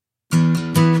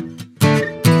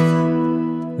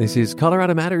This is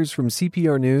Colorado Matters from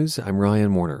CPR News. I'm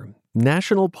Ryan Warner.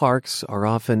 National parks are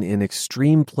often in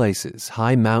extreme places,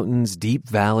 high mountains, deep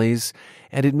valleys,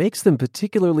 and it makes them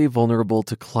particularly vulnerable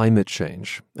to climate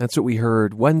change. That's what we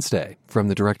heard Wednesday from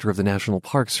the director of the National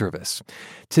Park Service.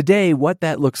 Today, what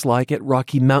that looks like at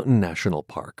Rocky Mountain National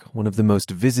Park, one of the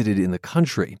most visited in the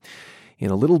country. In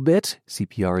a little bit,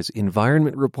 CPR's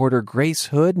environment reporter Grace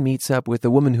Hood meets up with a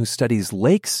woman who studies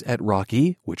lakes at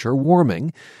Rocky, which are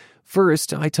warming.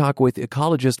 First, I talk with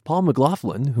ecologist Paul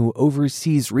McLaughlin, who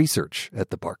oversees research at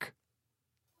the park.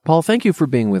 Paul, thank you for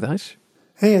being with us.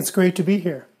 Hey, it's great to be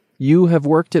here. You have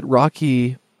worked at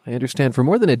Rocky, I understand, for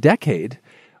more than a decade.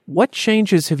 What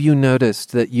changes have you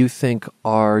noticed that you think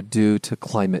are due to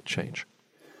climate change?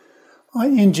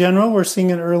 In general, we're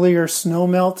seeing an earlier snow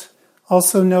melt.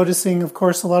 Also noticing, of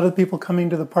course, a lot of the people coming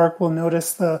to the park will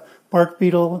notice the bark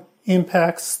beetle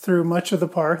impacts through much of the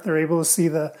park. They're able to see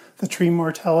the tree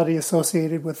mortality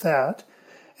associated with that.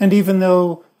 And even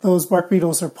though those bark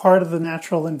beetles are part of the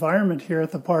natural environment here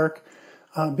at the park,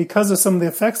 because of some of the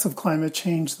effects of climate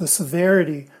change, the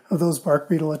severity of those bark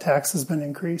beetle attacks has been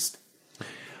increased.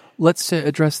 Let's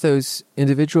address those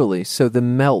individually. So the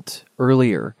melt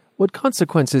earlier, what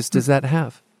consequences does that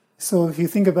have? So if you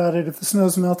think about it, if the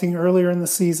snow's melting earlier in the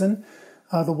season,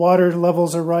 the water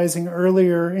levels are rising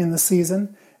earlier in the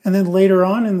season, and then later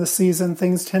on in the season,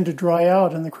 things tend to dry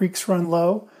out and the creeks run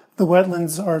low, the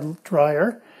wetlands are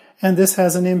drier, and this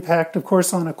has an impact, of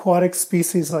course, on aquatic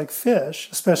species like fish,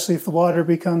 especially if the water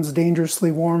becomes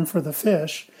dangerously warm for the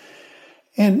fish.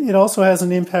 And it also has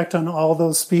an impact on all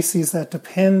those species that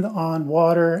depend on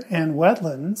water and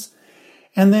wetlands.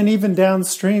 And then even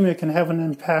downstream, it can have an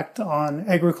impact on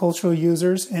agricultural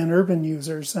users and urban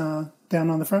users down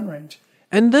on the Front Range.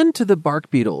 And then to the bark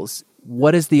beetles,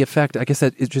 what is the effect? I guess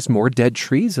that it's just more dead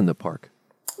trees in the park.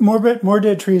 More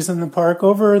dead trees in the park.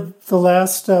 Over the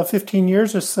last 15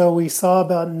 years or so, we saw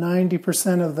about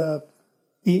 90% of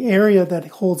the area that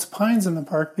holds pines in the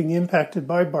park being impacted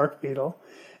by bark beetle.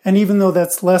 And even though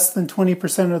that's less than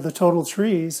 20% of the total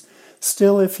trees,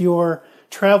 still if you're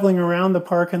traveling around the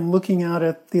park and looking out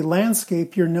at the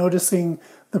landscape, you're noticing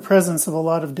the presence of a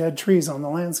lot of dead trees on the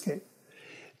landscape.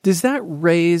 Does that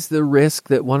raise the risk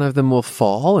that one of them will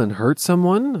fall and hurt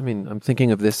someone? I mean, I'm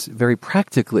thinking of this very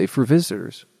practically for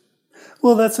visitors.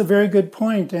 Well, that's a very good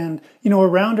point. And,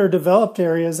 around our developed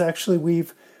areas, actually,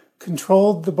 we've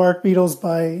controlled the bark beetles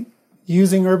by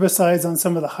using herbicides on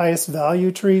some of the highest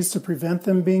value trees to prevent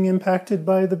them being impacted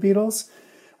by the beetles.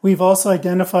 We've also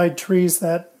identified trees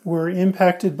that were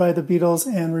impacted by the beetles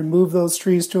and removed those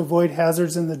trees to avoid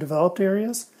hazards in the developed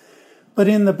areas. But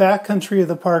in the backcountry of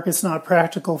the park, it's not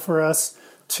practical for us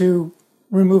to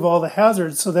remove all the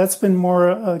hazards. So that's been more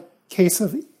a case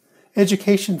of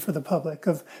education for the public,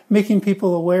 of making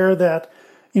people aware that,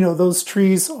 those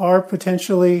trees are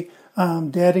potentially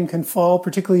dead and can fall,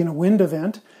 particularly in a wind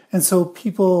event. And so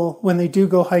people, when they do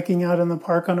go hiking out in the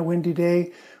park on a windy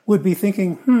day, would be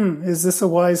thinking, is this a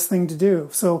wise thing to do?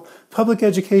 So public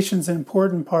education is an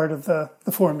important part of the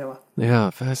formula. Yeah,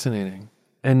 fascinating.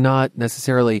 And not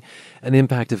necessarily an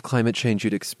impact of climate change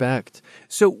you'd expect.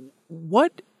 So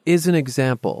what is an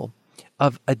example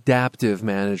of adaptive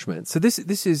management? So this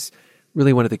is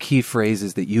really one of the key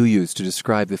phrases that you use to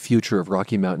describe the future of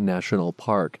Rocky Mountain National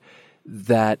Park,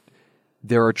 that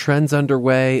there are trends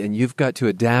underway and you've got to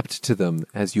adapt to them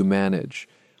as you manage.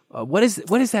 What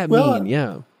does that mean?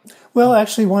 Yeah. Well,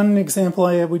 actually, one example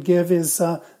I would give is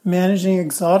managing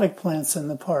exotic plants in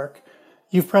the park.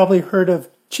 You've probably heard of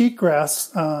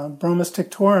cheatgrass, Bromus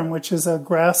tictorum, which is a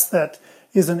grass that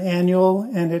is an annual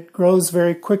and it grows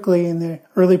very quickly in the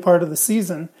early part of the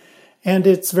season. And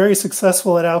it's very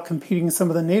successful at outcompeting some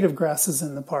of the native grasses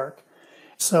in the park.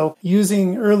 So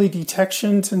using early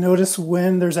detection to notice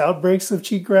when there's outbreaks of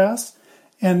cheatgrass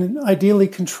and ideally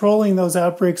controlling those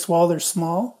outbreaks while they're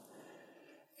small.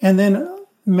 And then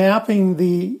mapping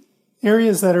the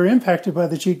areas that are impacted by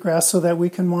the cheatgrass so that we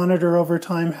can monitor over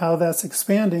time how that's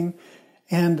expanding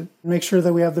and make sure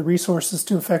that we have the resources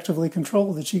to effectively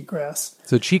control the cheatgrass.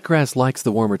 So cheatgrass likes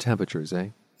the warmer temperatures, eh?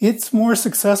 It's more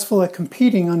successful at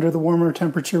competing under the warmer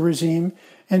temperature regime,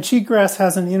 and cheatgrass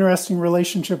has an interesting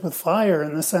relationship with fire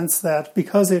in the sense that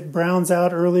because it browns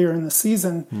out earlier in the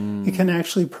season, it can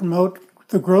actually promote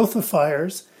the growth of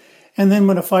fires. And then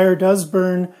when a fire does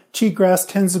burn, cheatgrass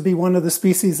tends to be one of the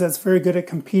species that's very good at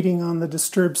competing on the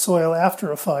disturbed soil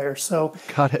after a fire. So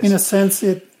in a sense,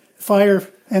 fire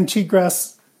and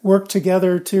cheatgrass work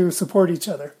together to support each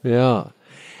other. Yeah.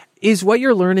 Is what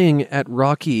you're learning at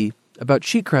Rocky about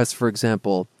cheatgrass, for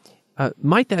example,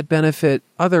 might that benefit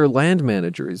other land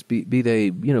managers, be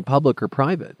they public or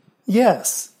private?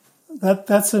 Yes.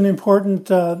 That's an important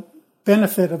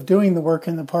benefit of doing the work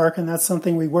in the park, and that's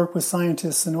something we work with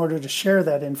scientists in order to share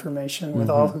that information with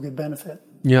all who could benefit.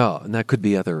 Yeah, and that could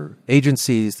be other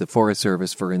agencies, the Forest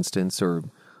Service, for instance, or,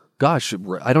 gosh,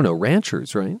 I don't know,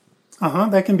 ranchers, right?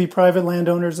 That can be private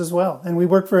landowners as well. And we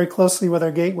work very closely with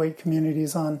our gateway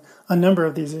communities on a number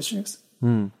of these issues.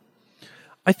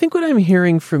 I think what I'm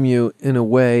hearing from you, in a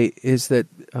way, is that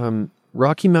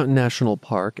Rocky Mountain National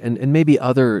Park, and maybe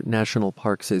other national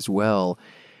parks as well,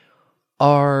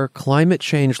 are climate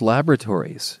change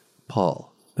laboratories,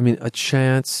 Paul. I mean, a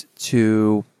chance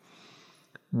to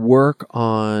work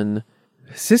on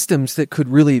systems that could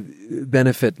really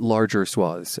benefit larger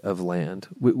swaths of land.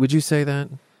 Would you say that?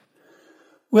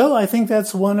 Well, I think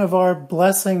that's one of our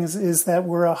blessings, is that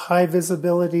we're a high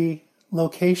visibility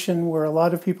location where a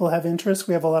lot of people have interest.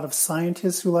 We have a lot of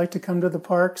scientists who like to come to the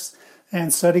parks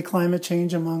and study climate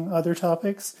change, among other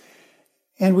topics.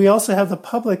 And we also have the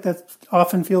public that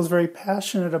often feels very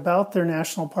passionate about their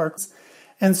national parks.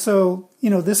 And so,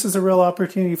 this is a real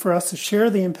opportunity for us to share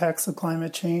the impacts of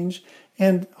climate change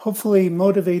and hopefully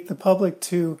motivate the public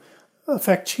to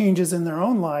affect changes in their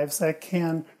own lives that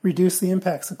can reduce the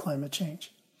impacts of climate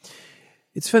change.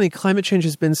 It's funny, climate change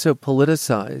has been so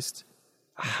politicized.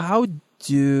 How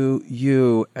do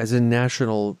you, as a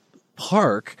national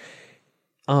park,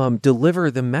 deliver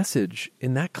the message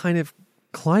in that kind of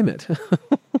climate?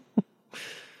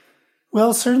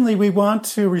 Well, certainly we want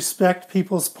to respect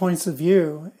people's points of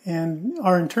view, and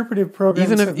our interpretive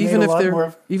programs have made a lot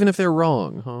more. Even if they're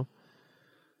wrong, huh?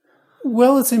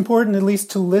 Well, it's important at least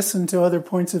to listen to other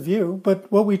points of view, but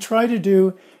what we try to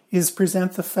do is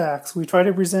present the facts. We try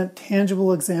to present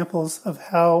tangible examples of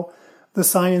how the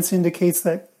science indicates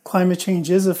that climate change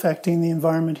is affecting the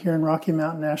environment here in Rocky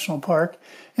Mountain National Park,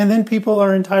 and then people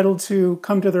are entitled to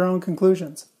come to their own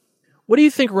conclusions. What do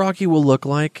you think Rocky will look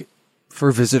like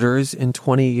for visitors in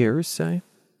 20 years, say?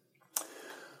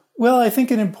 Well, I think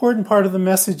an important part of the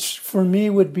message for me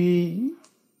would be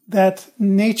that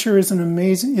nature is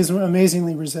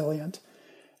amazingly resilient.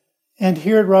 And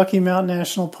here at Rocky Mountain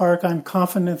National Park, I'm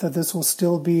confident that this will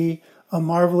still be a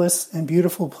marvelous and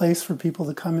beautiful place for people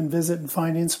to come and visit and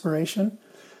find inspiration.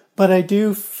 But I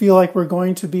do feel like we're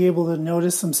going to be able to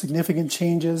notice some significant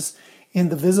changes in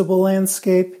the visible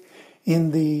landscape,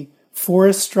 in the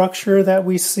forest structure that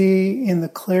we see, in the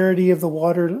clarity of the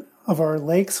water of our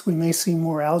lakes. We may see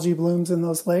more algae blooms in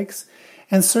those lakes.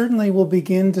 And certainly we'll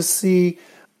begin to see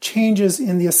changes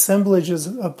in the assemblages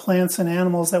of plants and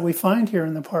animals that we find here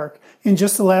in the park. In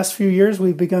just the last few years,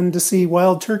 we've begun to see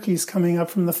wild turkeys coming up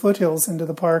from the foothills into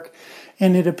the park,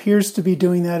 and it appears to be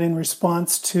doing that in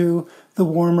response to the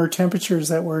warmer temperatures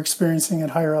that we're experiencing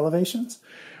at higher elevations.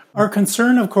 Our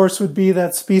concern, of course, would be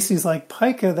that species like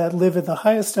pika that live at the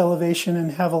highest elevation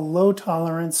and have a low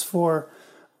tolerance for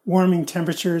warming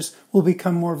temperatures will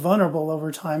become more vulnerable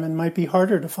over time and might be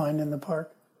harder to find in the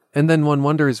park. And then one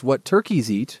wonders what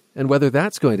turkeys eat and whether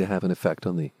that's going to have an effect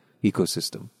on the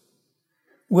ecosystem.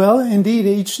 Well, indeed,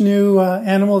 each new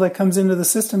animal that comes into the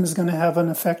system is going to have an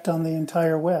effect on the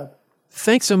entire web.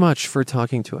 Thanks so much for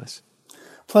talking to us.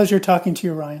 Pleasure talking to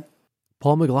you, Ryan.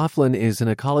 Paul McLaughlin is an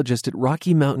ecologist at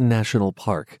Rocky Mountain National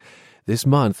Park. This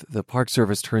month, the Park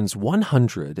Service turns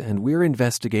 100, and we're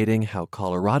investigating how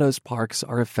Colorado's parks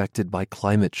are affected by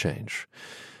climate change.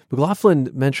 McLaughlin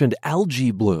mentioned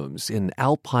algae blooms in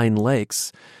alpine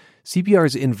lakes.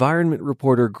 CPR's environment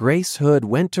reporter Grace Hood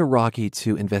went to Rocky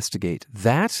to investigate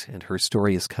that, and her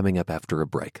story is coming up after a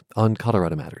break on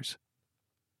Colorado Matters.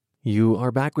 You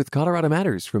are back with Colorado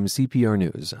Matters from CPR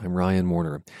News. I'm Ryan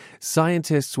Warner.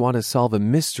 Scientists want to solve a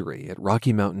mystery at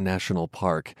Rocky Mountain National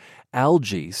Park.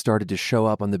 Algae started to show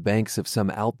up on the banks of some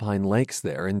alpine lakes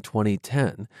there in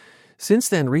 2010. Since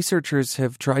then, researchers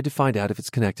have tried to find out if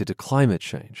it's connected to climate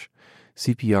change.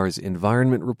 CPR's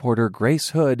environment reporter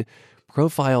Grace Hood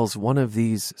profiles one of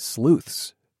these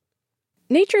sleuths.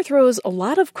 Nature throws a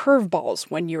lot of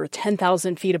curveballs when you're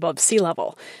 10,000 feet above sea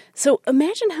level. So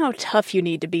imagine how tough you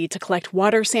need to be to collect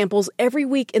water samples every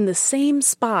week in the same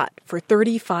spot for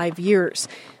 35 years.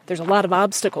 There's a lot of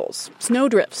obstacles: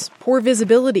 snowdrifts, poor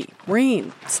visibility,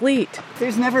 rain, sleet.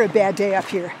 There's never a bad day up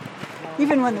here,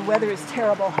 even when the weather is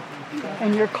terrible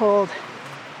and you're cold.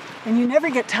 And you never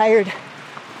get tired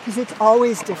because it's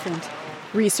always different.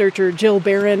 Researcher Jill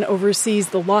Barron oversees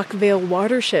the Lockvale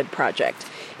Watershed Project.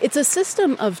 It's a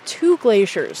system of 2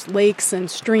 glaciers, lakes,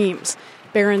 and streams.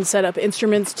 Barron set up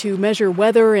instruments to measure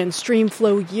weather and stream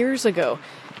flow years ago.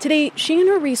 Today, she and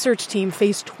her research team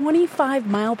face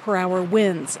 25-mile-per-hour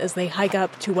winds as they hike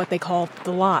up to what they call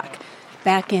the lock.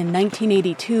 Back in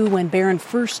 1982, when Barron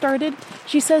first started,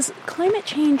 she says climate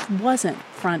change wasn't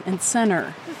front and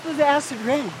center. This was acid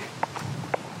rain.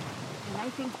 And I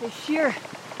think the sheer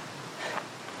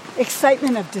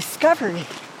excitement of discovery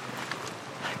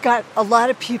got a lot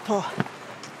of people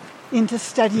into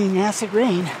studying acid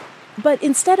rain. But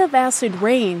instead of acid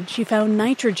rain, she found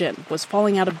nitrogen was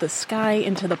falling out of the sky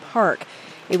into the park.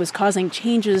 It was causing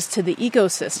changes to the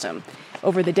ecosystem.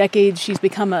 Over the decades, she's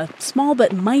become a small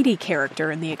but mighty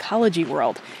character in the ecology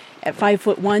world. At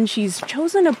 5'1", she's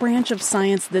chosen a branch of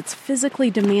science that's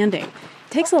physically demanding.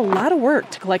 It takes a lot of work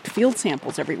to collect field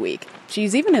samples every week.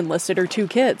 She's even enlisted her 2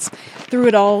 kids. Through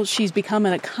it all, she's become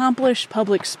an accomplished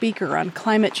public speaker on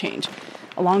climate change.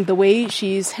 Along the way,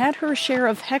 she's had her share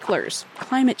of hecklers,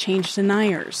 climate change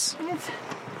deniers. It's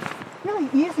really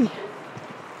easy,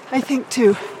 I think,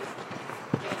 to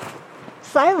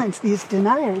silence these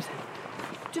deniers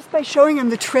just by showing them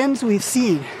the trends we've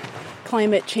seen.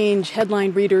 Climate change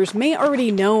headline readers may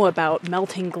already know about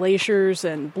melting glaciers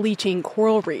and bleaching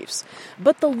coral reefs,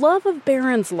 but the love of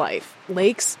Barron's life,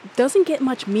 lakes, doesn't get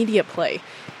much media play.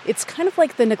 It's kind of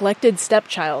like the neglected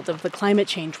stepchild of the climate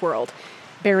change world.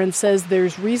 Barron says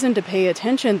there's reason to pay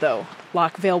attention, though.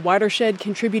 Loch Vale Watershed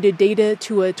contributed data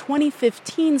to a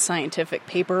 2015 scientific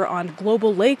paper on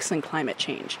global lakes and climate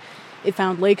change. It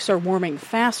found lakes are warming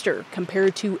faster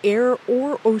compared to air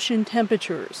or ocean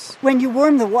temperatures. When you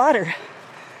warm the water,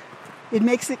 it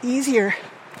makes it easier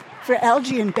for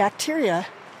algae and bacteria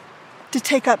to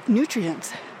take up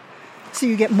nutrients. So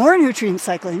you get more nutrient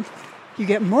cycling, you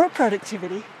get more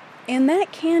productivity. And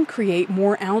that can create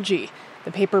more algae.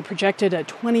 The paper projected a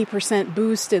 20%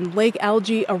 boost in lake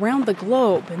algae around the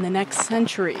globe in the next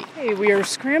century. Hey, we are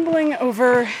scrambling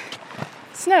over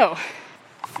snow.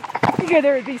 I figured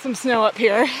there would be some snow up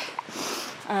here.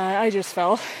 I just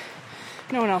fell.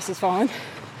 No one else has fallen.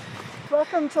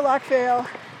 Welcome to Loch Vale.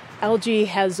 Algae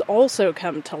has also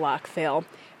come to Loch Vale.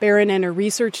 Barron and her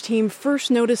research team first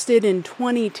noticed it in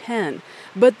 2010,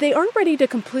 but they aren't ready to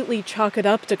completely chalk it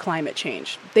up to climate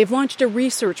change. They've launched a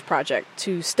research project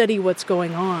to study what's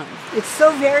going on. It's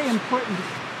so very important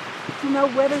to know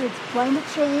whether it's climate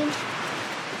change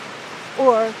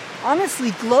or,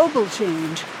 honestly, global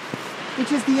change,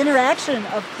 which is the interaction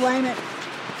of climate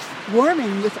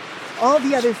warming with all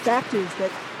the other factors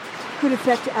that could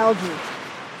affect algae.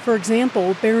 For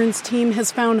example, Barron's team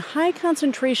has found high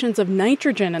concentrations of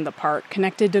nitrogen in the park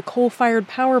connected to coal-fired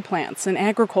power plants and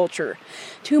agriculture.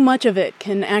 Too much of it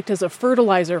can act as a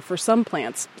fertilizer for some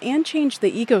plants and change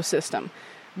the ecosystem.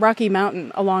 Rocky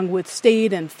Mountain, along with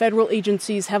state and federal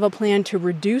agencies, have a plan to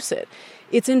reduce it.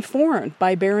 It's informed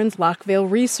by Barron's Loch Vale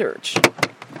research.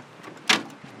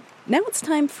 Now it's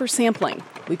time for sampling.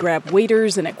 We grab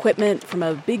waders and equipment from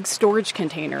a big storage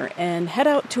container and head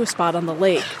out to a spot on the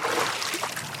lake.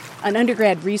 An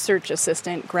undergrad research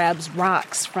assistant grabs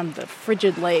rocks from the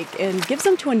frigid lake and gives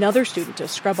them to another student to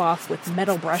scrub off with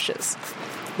metal brushes.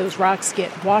 Those rocks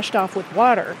get washed off with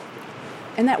water,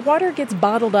 and that water gets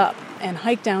bottled up and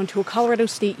hiked down to a Colorado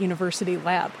State University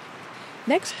lab.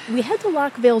 Next, we head to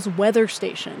Loch Vale's weather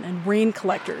station and rain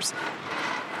collectors.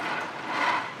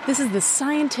 This is the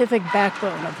scientific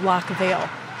backbone of Loch Vale.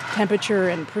 Temperature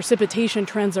and precipitation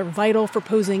trends are vital for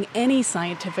posing any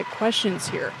scientific questions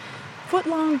here.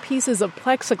 Foot-long pieces of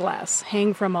plexiglass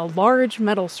hang from a large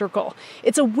metal circle.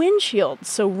 It's a windshield,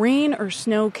 so rain or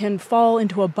snow can fall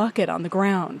into a bucket on the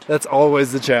ground. That's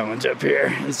always the challenge up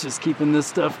here. It's just keeping this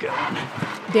stuff going.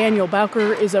 Daniel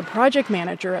Bowker is a project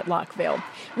manager at Loch Vale.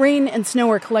 Rain and snow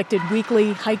are collected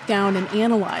weekly, hiked down, and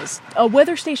analyzed. A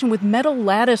weather station with metal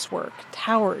lattice work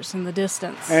towers in the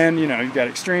distance. And, you've got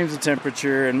extremes of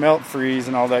temperature and melt freeze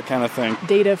and all that kind of thing.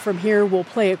 Data from here will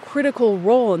play a critical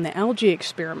role in the algae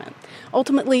experiment.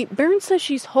 Ultimately, Barron says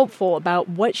she's hopeful about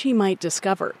what she might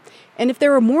discover. And if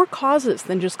there are more causes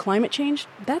than just climate change,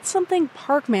 that's something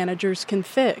park managers can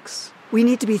fix. We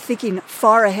need to be thinking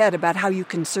far ahead about how you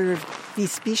conserve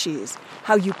these species,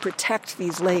 how you protect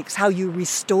these lakes, how you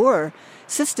restore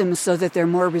systems so that they're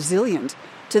more resilient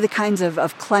to the kinds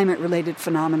of climate-related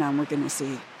phenomenon we're going to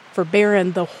see. For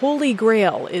Barron, the holy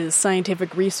grail is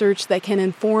scientific research that can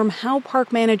inform how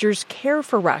park managers care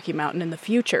for Rocky Mountain in the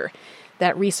future.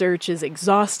 That research is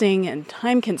exhausting and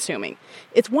time-consuming.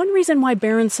 It's one reason why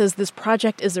Barron says this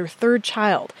project is her third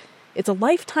child. It's a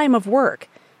lifetime of work,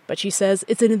 but she says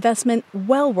it's an investment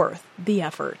well worth the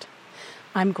effort.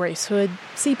 I'm Grace Hood,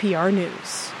 CPR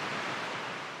News.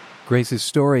 Grace's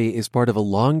story is part of a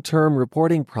long-term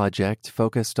reporting project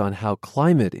focused on how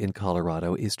climate in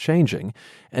Colorado is changing.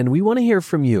 And we want to hear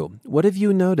from you. What have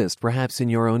you noticed, perhaps in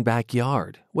your own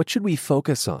backyard? What should we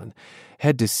focus on?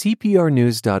 Head to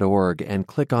cprnews.org and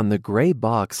click on the gray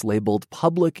box labeled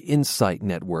Public Insight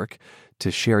Network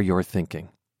to share your thinking.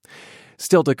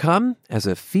 Still to come, as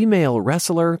a female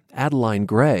wrestler, Adeline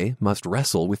Gray must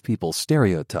wrestle with people's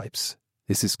stereotypes.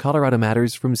 This is Colorado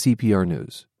Matters from CPR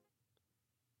News.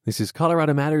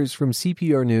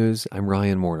 I'm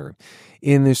Ryan Warner.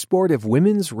 In the sport of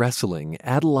women's wrestling,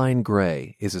 Adeline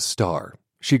Gray is a star.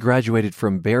 She graduated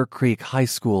from Bear Creek High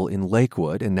School in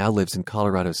Lakewood and now lives in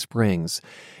Colorado Springs.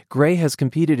 Gray has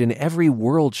competed in every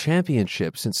world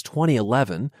championship since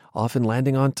 2011, often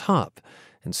landing on top.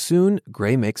 And soon,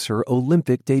 Gray makes her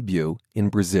Olympic debut in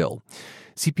Brazil.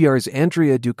 CPR's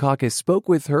Andrea Dukakis spoke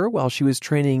with her while she was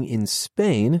training in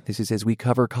Spain. This is as we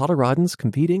cover Coloradans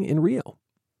competing in Rio.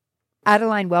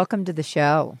 Adeline, welcome to the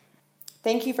show.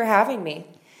 Thank you for having me.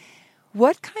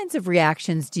 What kinds of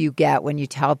reactions do you get when you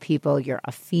tell people you're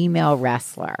a female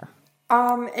wrestler?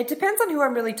 It depends on who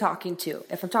I'm really talking to.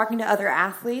 If I'm talking to other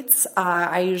athletes,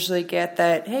 I usually get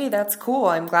that, hey, that's cool.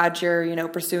 I'm glad you're,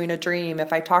 pursuing a dream.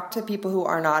 If I talk to people who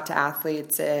are not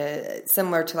athletes,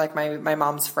 similar to like my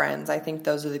mom's friends, I think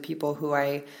those are the people who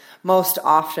I most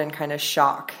often kind of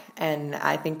shock. And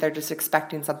I think they're just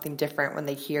expecting something different when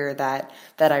they hear that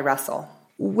I wrestle.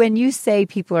 When you say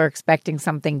people are expecting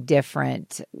something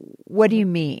different, what do you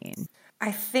mean?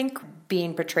 I think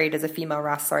being portrayed as a female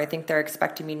wrestler, I think they're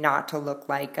expecting me not to look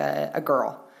like a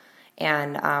girl.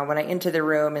 And when I enter the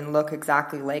room and look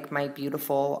exactly like my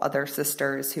beautiful other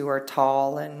sisters who are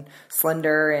tall and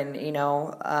slender and,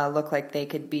 look like they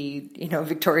could be,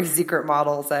 Victoria's Secret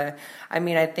models. I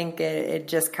think it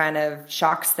just kind of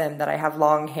shocks them that I have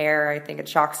long hair. I think it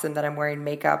shocks them that I'm wearing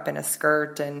makeup and a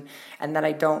skirt and that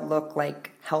I don't look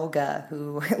like Helga,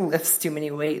 who lifts too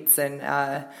many weights and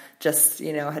had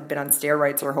been on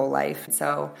steroids her whole life.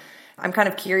 So I'm kind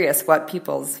of curious what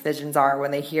people's visions are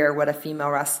when they hear what a female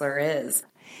wrestler is.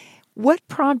 What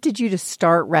prompted you to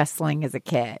start wrestling as a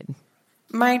kid?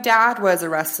 My dad was a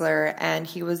wrestler, and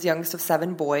he was the youngest of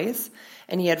 7 boys,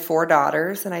 and he had 4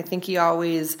 daughters, and I think he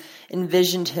always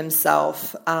envisioned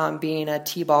himself being a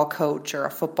t-ball coach or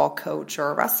a football coach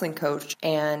or a wrestling coach,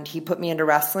 and he put me into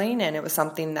wrestling, and it was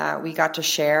something that we got to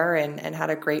share and had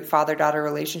a great father-daughter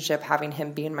relationship, having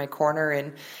him be in my corner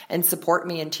and support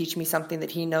me and teach me something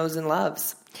that he knows and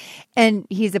loves. And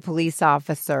he's a police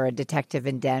officer, a detective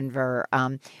in Denver.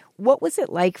 What was it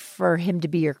like for him to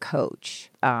be your coach?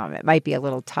 It might be a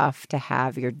little tough to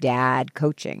have your dad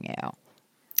coaching you.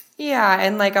 Yeah,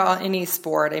 and like any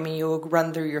sport, you'll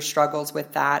run through your struggles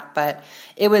with that, but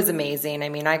it was amazing.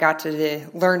 I got to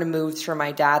learn moves from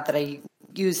my dad that I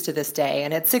use to this day.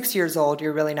 And at 6 years old,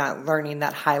 you're really not learning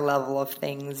that high level of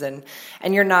things, and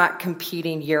you're not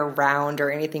competing year round or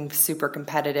anything super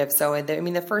competitive. So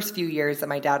the first few years that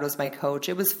my dad was my coach,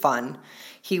 it was fun.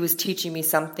 He was teaching me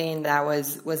something that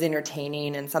was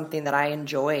entertaining and something that I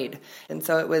enjoyed. And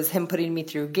so it was him putting me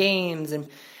through games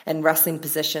and wrestling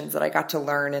positions that I got to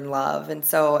learn and love. And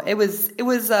so it was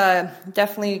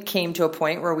definitely came to a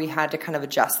point where we had to kind of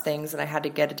adjust things, and I had to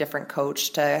get a different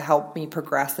coach to help me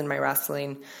progress in my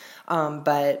wrestling.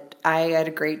 But I had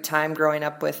a great time growing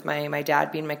up with my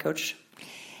dad being my coach.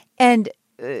 And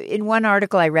in one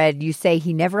article I read, you say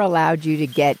he never allowed you to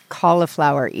get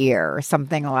cauliflower ear, or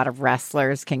something a lot of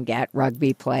wrestlers can get,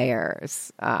 rugby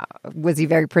players. Was he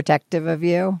very protective of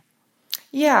you?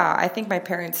 Yeah, I think my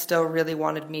parents still really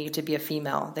wanted me to be a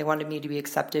female. They wanted me to be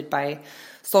accepted by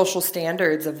social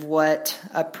standards of what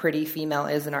a pretty female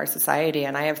is in our society.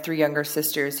 And I have 3 younger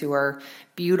sisters who are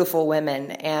beautiful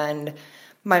women. And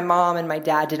my mom and my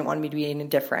dad didn't want me to be any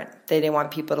different. They didn't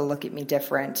want people to look at me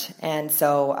different. And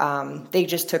so they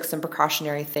just took some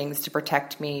precautionary things to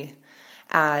protect me.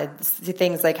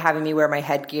 Things like having me wear my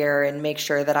headgear and make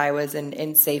sure that I was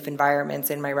in safe environments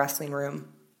in my wrestling room.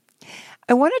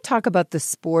 I want to talk about the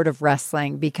sport of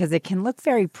wrestling because it can look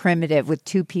very primitive with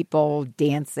 2 people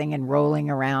dancing and rolling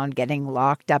around, getting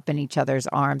locked up in each other's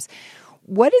arms.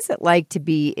 What is it like to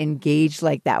be engaged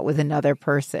like that with another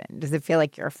person? Does it feel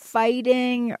like you're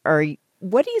fighting, or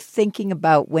what are you thinking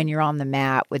about when you're on the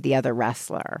mat with the other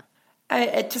wrestler?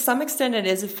 To some extent, it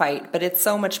is a fight, but it's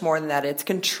so much more than that. It's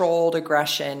controlled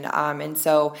aggression. And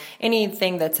so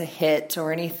anything that's a hit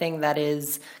or anything that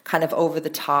is kind of over the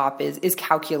top is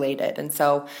calculated. And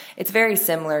so it's very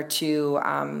similar to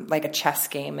like a chess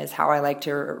game is how I like to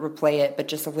replay it, but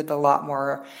just with a lot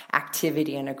more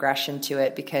activity and aggression to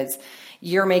it, because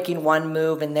you're making one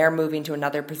move and they're moving to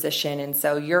another position. And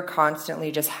so you're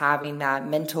constantly just having that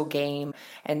mental game.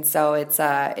 And so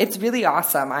it's really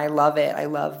awesome. I love it. I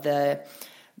love the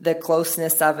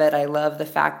closeness of it. I love the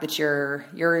fact that you're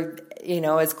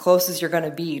as close as you're going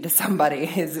to be to somebody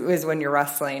is when you're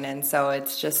wrestling. And so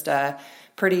it's just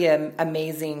pretty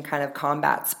amazing kind of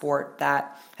combat sport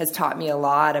that has taught me a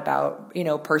lot about,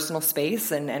 personal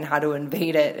space and how to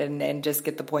invade it and just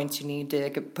get the points you need to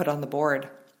put on the board.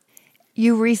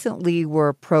 You recently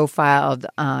were profiled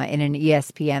in an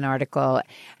ESPN article.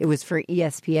 It was for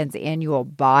ESPN's annual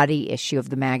body issue of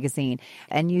the magazine.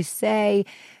 And you say,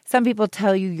 some people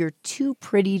tell you you're too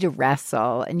pretty to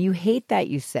wrestle, and you hate that,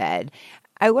 you said.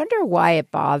 I wonder why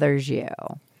it bothers you.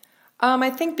 I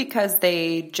think because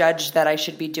they judge that I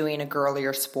should be doing a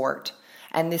girlier sport.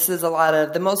 And this is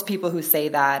the most people who say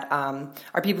that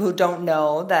are people who don't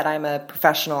know that I'm a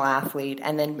professional athlete,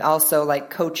 and then also like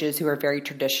coaches who are very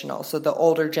traditional. So the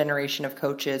older generation of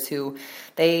coaches who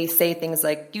they say things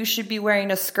like, you should be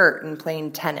wearing a skirt and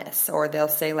playing tennis, or they'll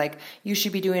say like, you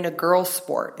should be doing a girl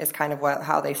sport is kind of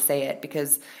how they say it,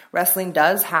 because wrestling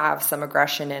does have some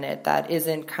aggression in it that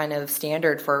isn't kind of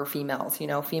standard for females.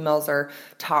 Females are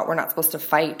taught we're not supposed to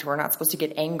fight, we're not supposed to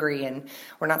get angry, and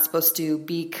we're not supposed to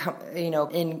be,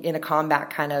 in a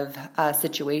combat kind of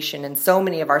situation. And so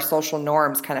many of our social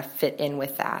norms kind of fit in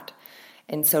with that.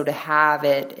 And so to have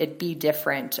it be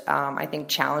different, I think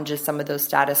challenges some of those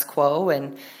status quo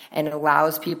and it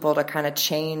allows people to kind of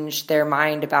change their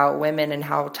mind about women and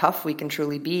how tough we can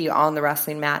truly be on the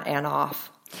wrestling mat and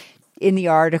off. In the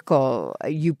article,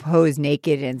 you pose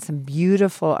naked in some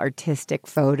beautiful artistic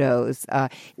photos.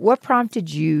 What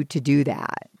prompted you to do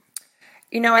that?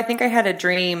 I think I had a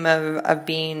dream of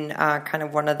being kind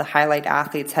of one of the highlight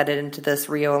athletes headed into this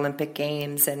Rio Olympic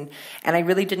Games. And I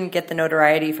really didn't get the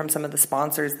notoriety from some of the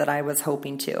sponsors that I was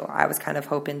hoping to. I was kind of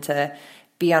hoping to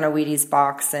be on a Wheaties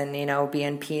box and, be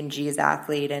in P&G's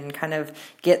athlete and kind of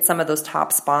get some of those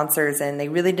top sponsors. And they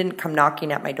really didn't come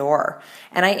knocking at my door.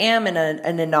 And I am in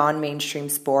a non-mainstream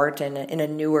sport and in a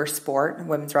newer sport.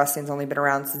 Women's wrestling's only been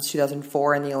around since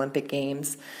 2004 in the Olympic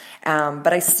Games.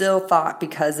 But I still thought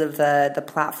because of the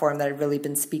platform that I've really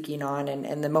been speaking on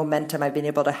and the momentum I've been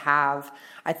able to have,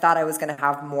 I thought I was going to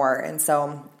have more. And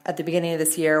so at the beginning of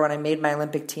this year, when I made my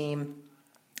Olympic team,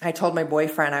 I told my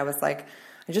boyfriend, I was like,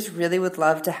 I just really would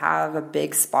love to have a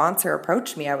big sponsor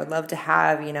approach me. I would love to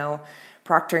have,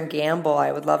 Procter & Gamble.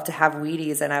 I would love to have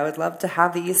Wheaties, and I would love to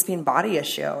have the ESPN body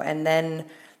issue. And then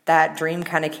that dream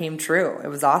kind of came true. It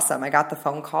was awesome. I got the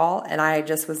phone call and I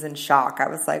just was in shock. I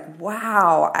was like,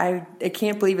 wow, I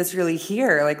can't believe it's really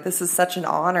here. Like, this is such an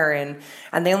honor.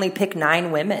 And they only pick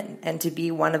 9 women, and to be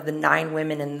one of the 9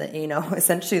 women in the,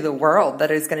 essentially the world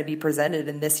that is going to be presented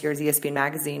in this year's ESPN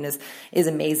magazine is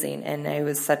amazing. And it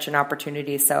was such an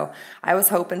opportunity. So I was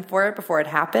hoping for it before it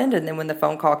happened. And then when the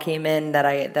phone call came in that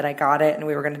I got it and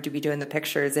we were going to be doing the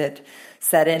pictures, it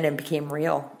set in and became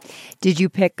real. Did you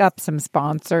pick up some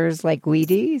sponsors like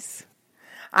Wheaties?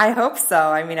 I hope so.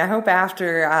 I mean, I hope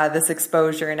after this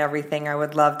exposure and everything, I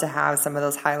would love to have some of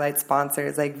those highlight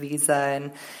sponsors like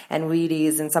Visa and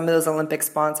Wheaties and some of those Olympic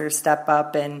sponsors step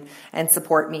up and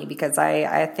support me, because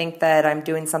I think that I'm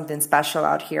doing something special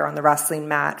out here on the wrestling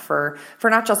mat for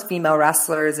not just female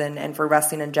wrestlers and for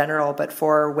wrestling in general, but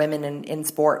for women in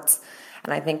sports.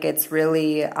 And I think it's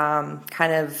really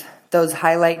kind of those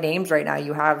highlight names right now.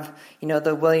 You have,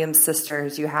 the Williams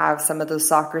sisters, you have some of those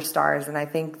soccer stars, and I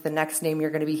think the next name you're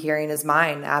going to be hearing is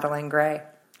mine, Adeline Gray.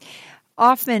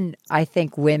 Often, I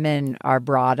think women are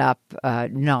brought up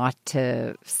not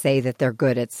to say that they're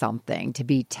good at something, to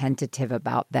be tentative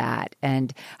about that.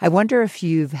 And I wonder if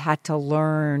you've had to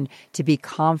learn to be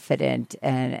confident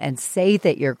and say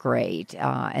that you're great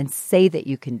and say that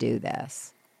you can do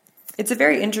this. It's a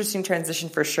very interesting transition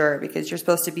for sure, because you're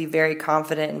supposed to be very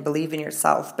confident and believe in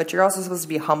yourself, but you're also supposed to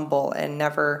be humble and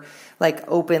never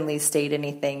openly state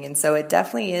anything. And so it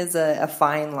definitely is a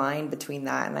fine line between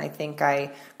that. And I think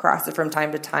I cross it from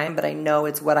time to time, but I know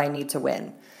it's what I need to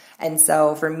win. And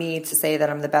so for me to say that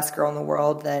I'm the best girl in the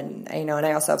world, then, and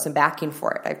I also have some backing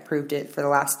for it. I've proved it for the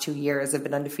last 2 years. I've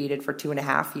been undefeated for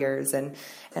 2.5 years, and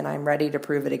I'm ready to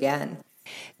prove it again.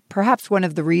 Perhaps one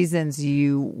of the reasons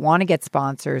you want to get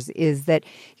sponsors is that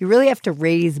you really have to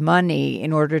raise money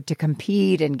in order to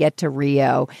compete and get to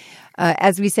Rio.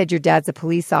 As we said, your dad's a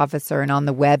police officer, and on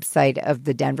the website of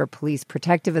the Denver Police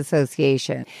Protective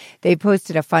Association, they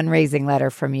posted a fundraising letter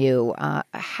from you.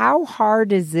 How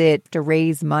hard is it to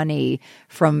raise money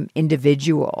from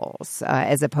individuals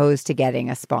as opposed to getting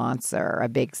a sponsor, a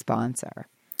big sponsor?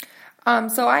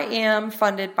 So I am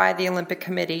funded by the Olympic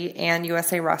Committee and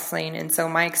USA Wrestling, and so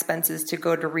my expenses to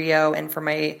go to Rio and for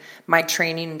my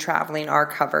training and traveling are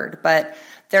covered, but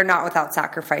they're not without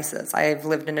sacrifices. I've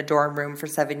lived in a dorm room for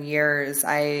 7 years.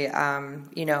 I,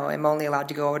 am only allowed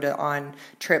to go on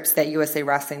trips that USA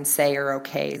Wrestling say are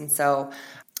okay, and so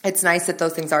it's nice that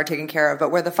those things are taken care of. But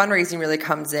where the fundraising really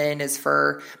comes in is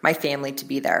for my family to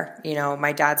be there. You know,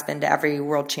 my dad's been to every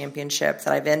world championship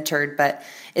that I've entered, but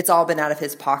it's all been out of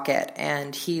his pocket.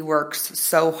 And he works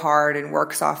so hard and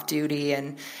works off duty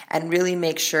and really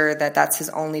makes sure that that's his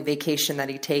only vacation that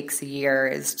he takes a year,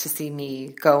 is to see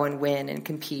me go and win and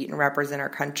compete and represent our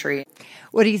country.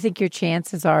 What do you think your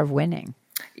chances are of winning?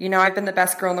 You know, I've been the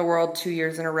best girl in the world 2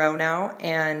 years in a row now,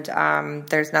 and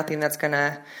there's nothing that's going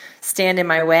to stand in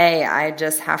my way. I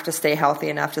just have to stay healthy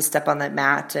enough to step on that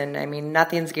mat. And I mean,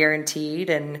 nothing's guaranteed,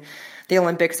 and the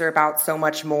Olympics are about so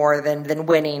much more than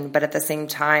winning. But at the same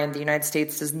time, the United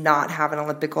States does not have an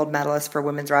Olympic gold medalist for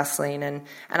women's wrestling, and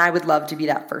I would love to be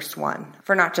that first one,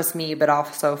 for not just me, but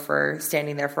also for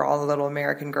standing there for all the little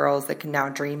American girls that can now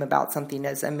dream about something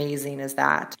as amazing as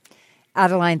that.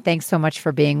 Adeline, thanks so much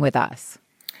for being with us.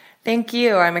 Thank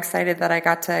you. I'm excited that I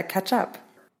got to catch up.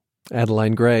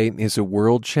 Adeline Gray is a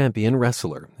world champion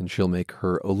wrestler, and she'll make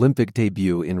her Olympic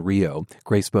debut in Rio.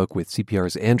 Gray spoke with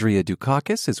CPR's Andrea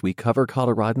Dukakis as we cover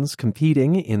Coloradans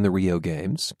competing in the Rio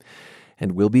Games.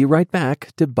 And we'll be right back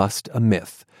to bust a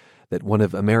myth that one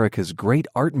of America's great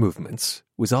art movements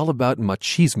was all about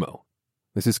machismo.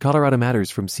 This is Colorado Matters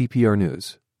from CPR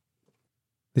News.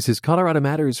 This is Colorado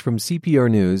Matters from CPR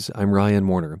News. I'm Ryan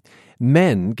Warner.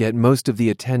 Men get most of the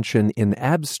attention in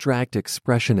abstract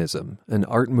expressionism, an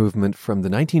art movement from the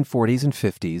 1940s and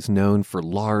 50s known for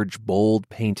large, bold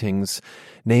paintings.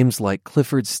 Names like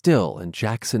Clifford Still and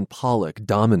Jackson Pollock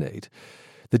dominate.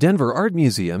 The Denver Art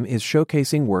Museum is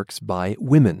showcasing works by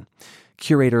women.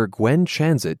 Curator Gwen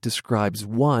Chanzit describes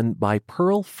one by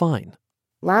Pearl Fine.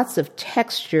 Lots of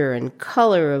texture and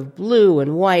color of blue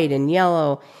and white and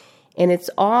yellow, and it's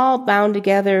all bound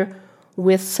together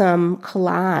with some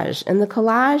collage. And the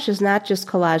collage is not just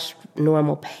collage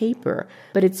normal paper,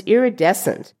 but it's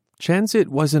iridescent. Chanzit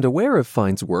wasn't aware of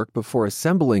Fine's work before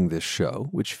assembling this show,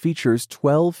 which features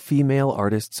 12 female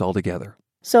artists altogether.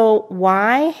 So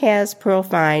why has Pearl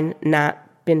Fine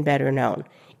not been better known?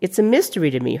 It's a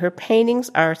mystery to me. Her paintings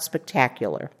are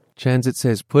spectacular. Chanzit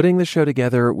says putting the show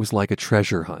together was like a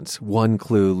treasure hunt, one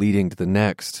clue leading to the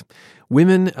next.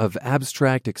 Women of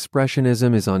Abstract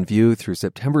Expressionism is on view through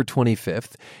September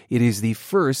 25th. It is the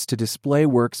first to display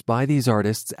works by these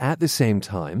artists at the same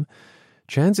time.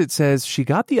 Chanzit says she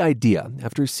got the idea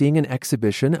after seeing an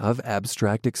exhibition of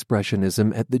Abstract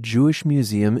Expressionism at the Jewish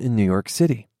Museum in New York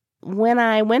City. When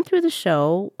I went through the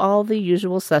show, all the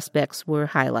usual suspects were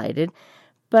highlighted,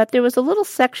 but there was a little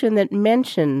section that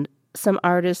mentioned some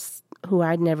artists who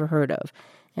I'd never heard of.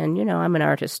 And, you know, I'm an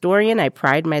art historian. I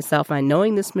pride myself on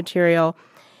knowing this material.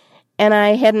 And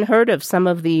I hadn't heard of some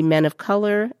of the men of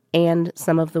color and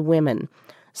some of the women.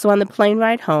 So on the plane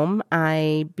ride home,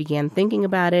 I began thinking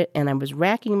about it, and I was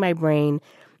racking my brain.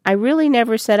 I really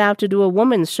never set out to do a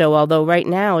woman's show, although right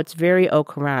now it's very au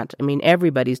courant. I mean,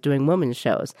 everybody's doing women's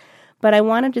shows. But I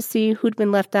wanted to see who'd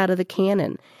been left out of the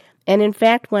canon. And in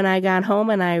fact, when I got home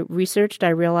and I researched, I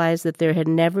realized that there had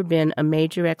never been a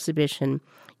major exhibition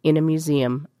in a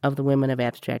museum of the women of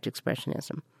Abstract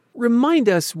Expressionism. Remind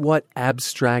us what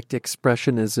Abstract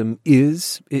Expressionism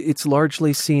is. It's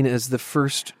largely seen as the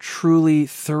first truly,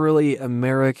 thoroughly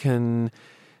American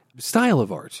style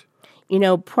of art. You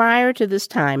know, prior to this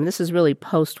time, this is really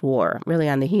post-war, really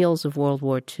on the heels of World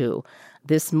War II,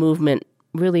 this movement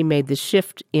really made the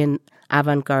shift in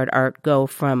avant-garde art go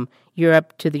from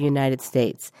Europe to the United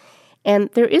States. And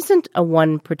there isn't a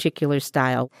one particular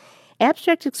style.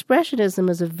 Abstract Expressionism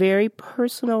is a very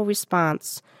personal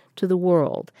response to the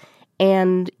world.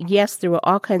 And yes, there were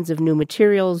all kinds of new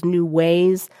materials, new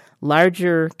ways,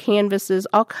 larger canvases,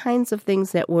 all kinds of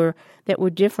things that were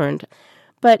different.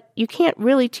 But you can't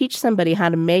really teach somebody how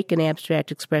to make an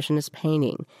abstract expressionist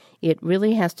painting. It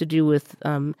really has to do with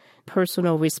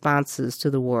personal responses to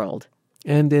the world.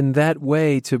 And in that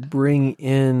way, to bring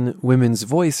in women's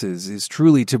voices is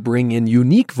truly to bring in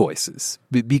unique voices,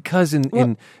 because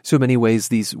in so many ways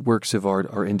these works of art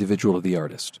are individual to the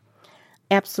artist.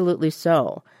 Absolutely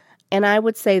so. And I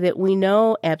would say that we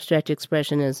know abstract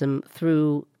expressionism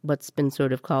through what's been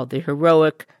sort of called the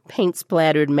heroic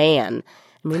paint-splattered man.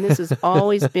 I mean, this has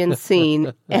always been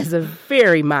seen as a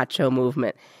very macho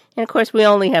movement. And of course, we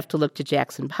only have to look to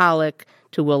Jackson Pollock,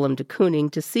 to Willem de Kooning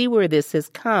to see where this has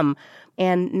come.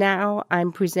 And now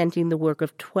I'm presenting the work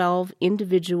of 12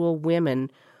 individual women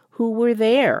who were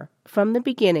there from the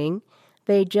beginning.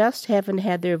 They just haven't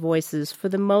had their voices, for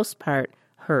the most part,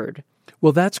 heard.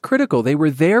 Well, that's critical. They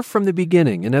were there from the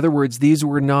beginning. In other words, these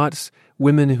were not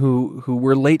women who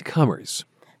were latecomers.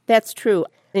 That's true.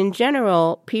 In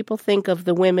general, people think of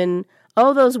the women,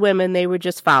 oh, those women, they were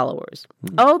just followers.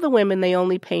 Mm-hmm. Oh, the women, they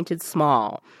only painted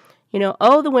small.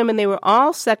 The women, they were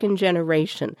all second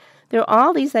generation. There are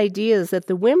all these ideas that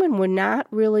the women were not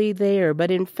really there, but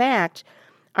in fact,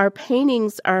 our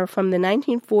paintings are from the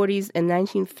 1940s and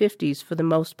 1950s for the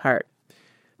most part.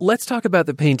 Let's talk about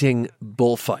the painting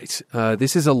Bullfight.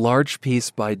 This is a large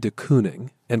piece by de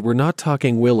Kooning, and we're not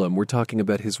talking Willem, we're talking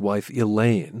about his wife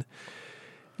Elaine.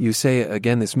 You say,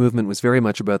 again, this movement was very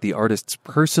much about the artist's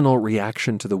personal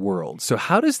reaction to the world. So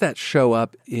how does that show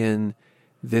up in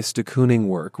this de Kooning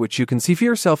work, which you can see for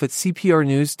yourself at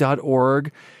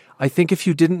cprnews.org? I think if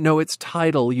you didn't know its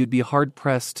title, you'd be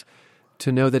hard-pressed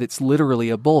to know that it's literally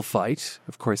a bullfight.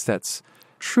 Of course, that's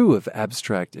true of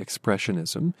abstract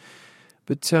expressionism.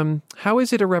 But how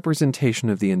is it a representation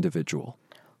of the individual?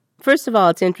 First of all,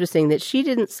 it's interesting that she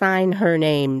didn't sign her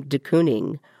name de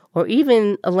Kooning, or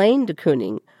even Elaine de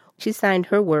Kooning. She signed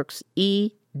her works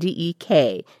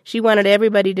E-D-E-K. She wanted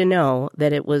everybody to know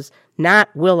that it was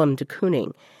not Willem de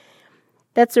Kooning.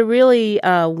 That's a really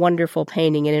wonderful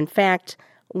painting, and in fact,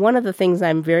 one of the things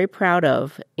I'm very proud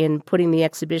of in putting the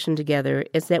exhibition together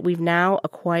is that we've now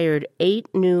acquired 8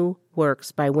 new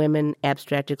works by women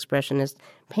abstract expressionist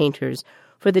painters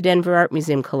for the Denver Art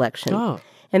Museum collection. Oh.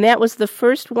 And that was the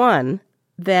first one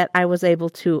that I was able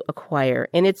to acquire.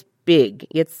 And it's big,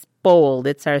 it's bold,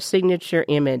 it's our signature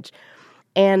image.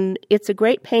 And it's a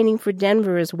great painting for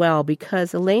Denver as well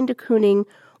because Elaine de Kooning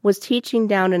was teaching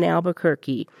down in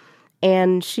Albuquerque.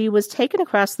 And she was taken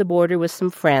across the border with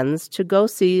some friends to go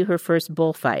see her first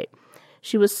bullfight.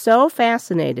 She was so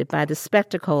fascinated by the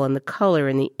spectacle and the color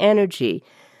and the energy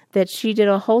that she did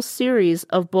a whole series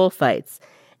of bullfights.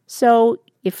 So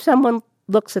if someone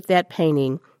looks at that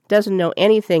painting, doesn't know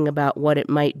anything about what it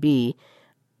might be,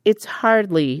 it's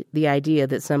hardly the idea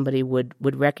that somebody would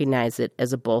recognize it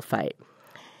as a bullfight.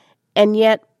 And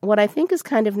yet, what I think is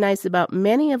kind of nice about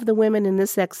many of the women in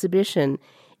this exhibition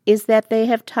is that they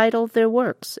have titled their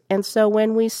works. And so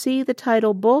when we see the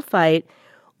title Bullfight,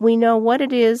 we know what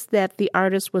it is that the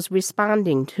artist was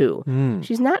responding to.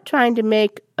 She's not trying to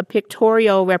make a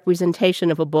pictorial representation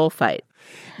of a bullfight.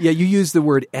 Yeah, you use the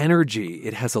word energy.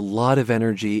 It has a lot of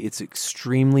energy. It's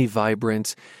extremely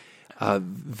vibrant.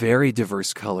 Very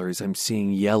diverse colors. I'm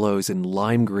seeing yellows and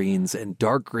lime greens and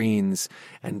dark greens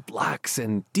and blacks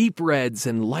and deep reds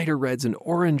and lighter reds and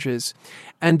oranges.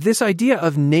 And this idea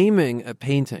of naming a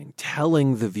painting,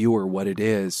 telling the viewer what it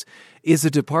is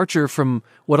a departure from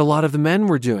what a lot of the men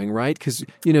were doing, right? Because,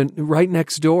 right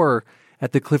next door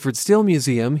at the Clyfford Still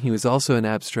Museum, he was also an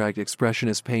abstract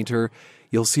expressionist painter.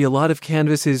 You'll see a lot of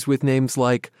canvases with names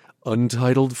like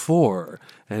Untitled 4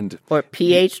 and or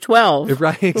PH12.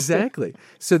 Right, exactly.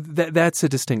 So that's a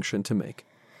distinction to make.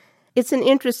 It's an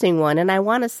interesting one, and I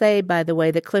want to say, by the way,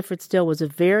 that Clyfford Still was a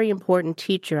very important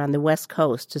teacher on the West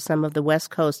Coast to some of the West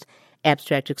Coast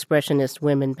abstract expressionist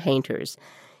women painters.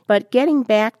 But getting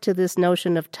back to this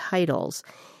notion of titles,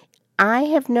 I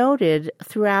have noted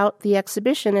throughout the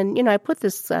exhibition, and I put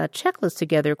this checklist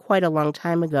together quite a long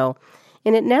time ago,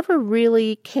 and it never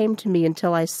really came to me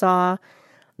until I saw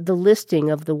the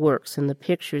listing of the works and the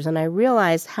pictures, and I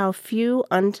realized how few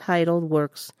untitled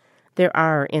works there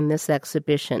are in this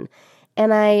exhibition.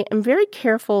 And I am very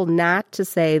careful not to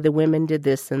say the women did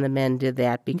this and the men did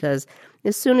that, because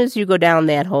as soon as you go down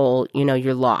that hole,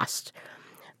 you're lost.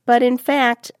 But in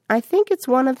fact, I think it's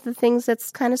one of the things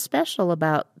that's kind of special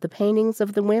about the paintings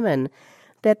of the women,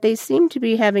 that they seem to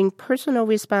be having personal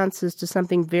responses to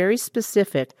something very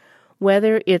specific,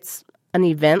 whether it's an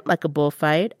event like a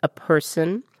bullfight, a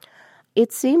person.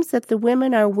 It seems that the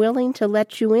women are willing to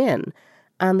let you in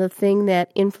on the thing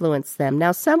that influenced them.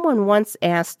 Now, someone once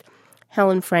asked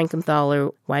Helen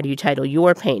Frankenthaler, why do you title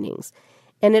your paintings?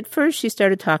 And at first she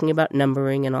started talking about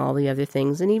numbering and all the other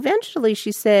things. And eventually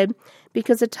she said,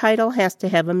 because a title has to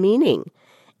have a meaning.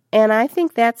 And I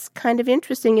think that's kind of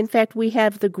interesting. In fact, we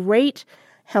have the great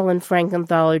Helen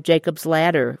Frankenthaler Jacob's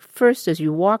Ladder first as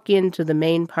you walk into the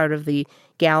main part of the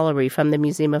gallery from the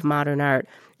Museum of Modern Art.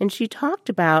 And she talked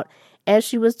about, as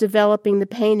she was developing the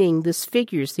painting, this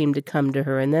figure seemed to come to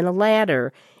her, and then a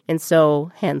ladder, and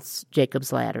so hence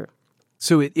Jacob's Ladder.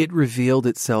 So it revealed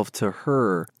itself to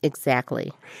her.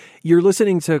 Exactly. You're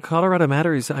listening to Colorado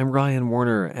Matters. I'm Ryan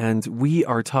Warner, and we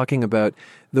are talking about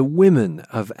the women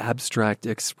of abstract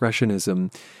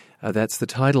expressionism. That's the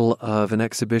title of an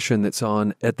exhibition that's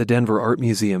on at the Denver Art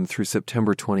Museum through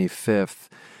September 25th.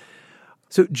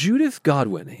 So Judith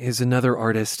Godwin is another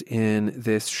artist in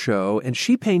this show, and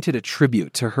she painted a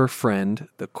tribute to her friend,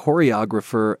 the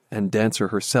choreographer and dancer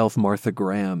herself, Martha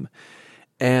Graham.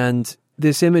 And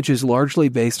this image is largely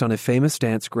based on a famous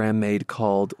dance Graham made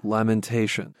called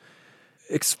Lamentation.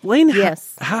 Explain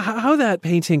yes. how that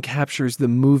painting captures the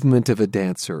movement of a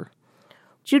dancer.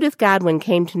 Judith Godwin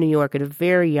came to New York at a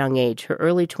very young age, her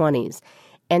early 20s,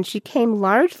 and she came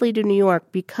largely to New York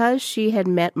because she had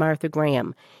met Martha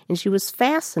Graham, and she was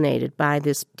fascinated by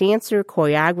this dancer,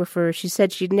 choreographer. She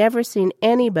said she'd never seen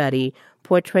anybody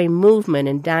portray movement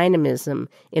and dynamism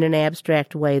in an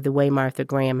abstract way the way Martha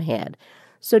Graham had.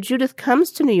 So Judith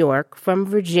comes to New York from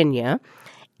Virginia,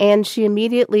 and she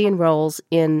immediately enrolls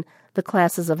in the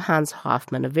classes of Hans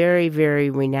Hofmann, a very, very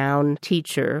renowned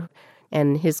teacher,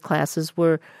 and his classes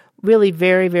were really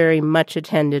very, very much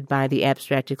attended by the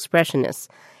abstract expressionists.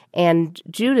 And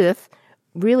Judith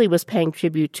really was paying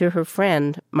tribute to her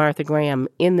friend, Martha Graham,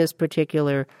 in this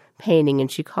particular painting,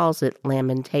 and she calls it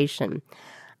Lamentation.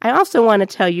 I also want to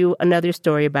tell you another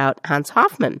story about Hans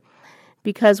Hofmann,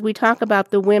 because we talk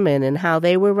about the women and how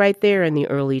they were right there in the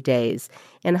early days.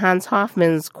 And Hans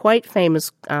Hofmann's quite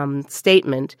famous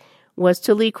statement was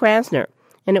to Lee Krasner.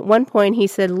 And at one point he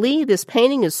said, "Lee, this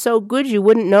painting is so good you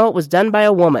wouldn't know it was done by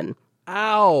a woman."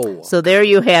 Ow! So there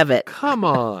you have it. Come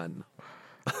on.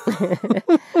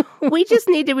 We just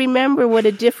need to remember what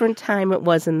a different time it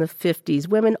was in the 50s.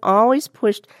 Women always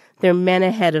pushed their men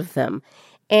ahead of them.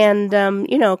 And,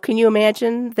 can you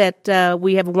imagine that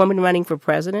we have a woman running for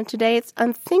president today? It's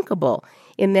unthinkable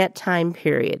in that time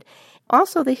period.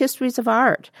 Also, the histories of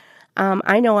art.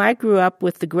 I know I grew up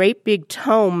with the great big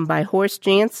tome by Horst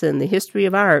Janssen, The History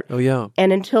of Art. Oh, yeah.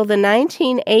 And until the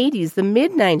 1980s, the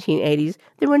mid-1980s,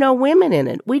 there were no women in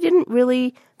it. We didn't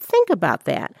really think about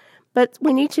that. But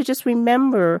we need to just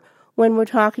remember when we're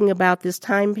talking about this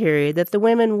time period that the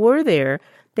women were there.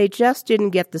 They just didn't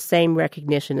get the same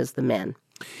recognition as the men.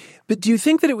 But do you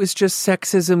think that it was just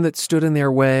sexism that stood in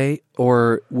their way,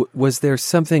 or was there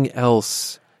something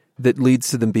else that leads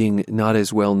to them being not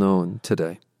as well known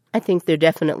today? I think there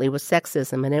definitely was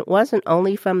sexism, and it wasn't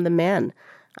only from the men.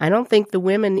 I don't think the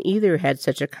women either had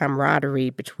such a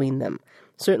camaraderie between them.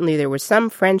 Certainly there were some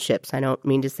friendships. I don't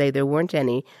mean to say there weren't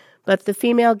any, but the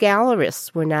female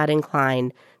gallerists were not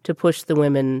inclined to push the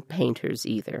women painters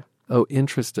either. Oh,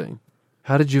 interesting.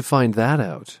 How did you find that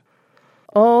out?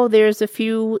 Oh, there's a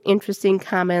few interesting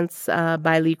comments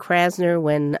by Lee Krasner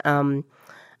when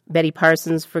Betty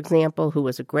Parsons, for example, who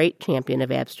was a great champion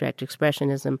of abstract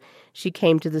expressionism, she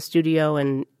came to the studio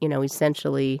and,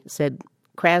 essentially said,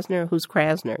 "Krasner, who's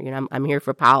Krasner? I'm here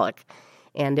for Pollock."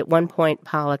 And at one point,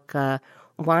 Pollock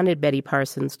wanted Betty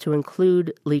Parsons to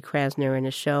include Lee Krasner in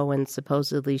a show, and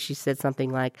supposedly she said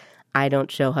something like, "I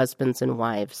don't show husbands and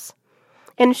wives."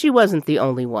 And she wasn't the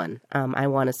only one. I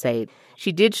want to say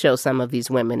she did show some of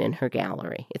these women in her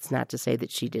gallery. It's not to say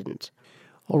that she didn't.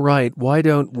 All right. Why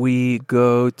don't we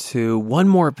go to one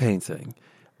more painting?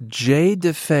 Jay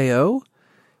DeFeo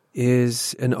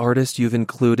is an artist you've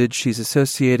included. She's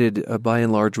associated by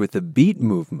and large with the Beat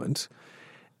movement.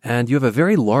 And you have a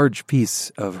very large piece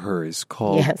of hers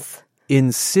called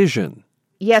Incision.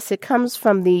 Yes, it comes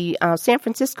from the San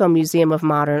Francisco Museum of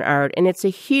Modern Art, and it's a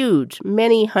huge,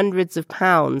 many hundreds of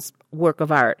pounds work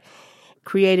of art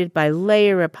created by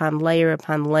layer upon layer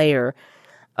upon layer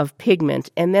of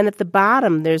pigment. And then at the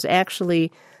bottom, there's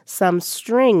actually some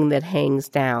string that hangs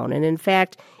down. And in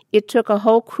fact, it took a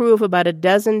whole crew of about a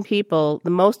dozen people,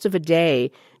 the most of a day,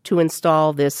 to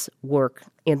install this work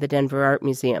in the Denver Art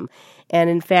Museum. And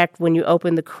in fact, when you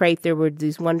open the crate, there were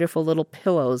these wonderful little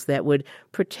pillows that would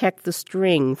protect the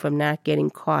string from not getting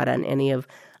caught on any of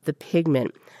the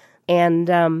pigment. And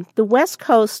the West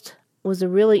Coast was a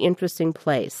really interesting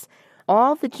place.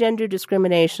 All the gender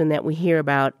discrimination that we hear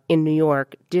about in New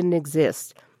York didn't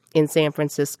exist in San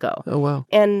Francisco. Oh, wow.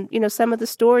 And, some of the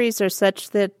stories are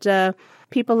such that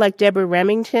people like Deborah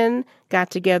Remington got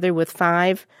together with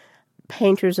 5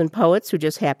 painters and poets who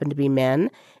just happened to be men,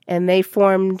 and they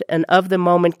formed an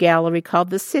of-the-moment gallery called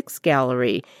the Six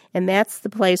Gallery, and that's the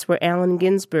place where Allen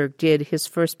Ginsberg did his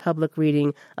first public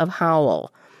reading of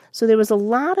Howl. So there was a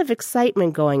lot of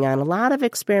excitement going on, a lot of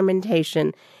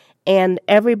experimentation, and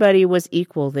everybody was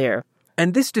equal there.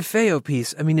 And this DeFeo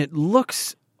piece, it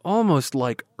looks almost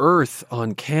like earth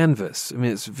on canvas.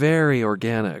 It's very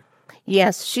organic.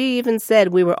 Yes, she even said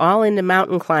we were all into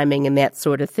mountain climbing and that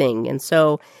sort of thing. And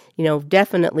so,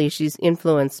 definitely she's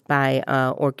influenced by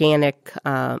organic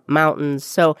mountains.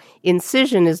 So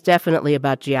Incision is definitely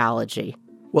about geology.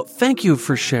 Well, thank you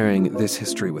for sharing this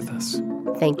history with us.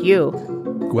 Thank you.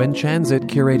 Gwen Chanzit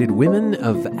curated Women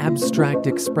of Abstract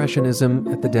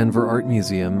Expressionism at the Denver Art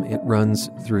Museum. It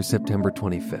runs through September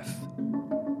 25th.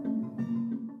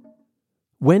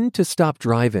 When to stop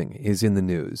driving is in the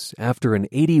news after an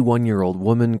 81-year-old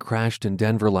woman crashed in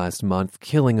Denver last month,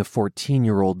 killing a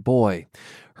 14-year-old boy.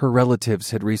 Her relatives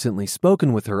had recently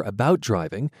spoken with her about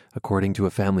driving, according to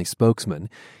a family spokesman.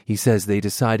 He says they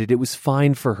decided it was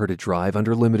fine for her to drive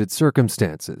under limited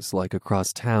circumstances, like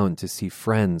across town to see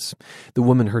friends. The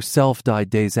woman herself died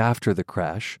days after the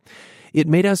crash. It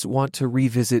made us want to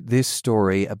revisit this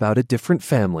story about a different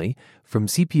family from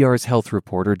CPR's health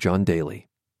reporter John Daly.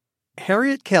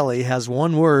 Harriet Kelly has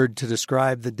one word to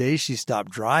describe the day she stopped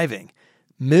driving: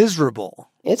 miserable.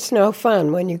 It's no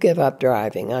fun when you give up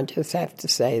driving. I just have to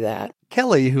say that.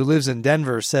 Kelly, who lives in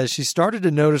Denver, says she started to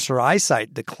notice her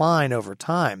eyesight decline over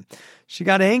time. She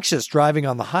got anxious driving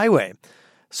on the highway,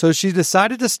 so she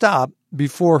decided to stop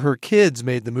before her kids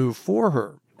made the move for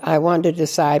her. I wanted to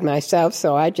decide myself,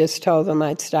 so I just told them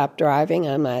I'd stop driving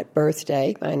on my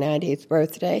birthday, my 90th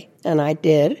birthday, and I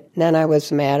did. And then I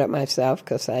was mad at myself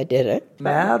because I did it.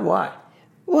 Mad? Why?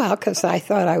 Well, because I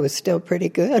thought I was still pretty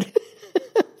good.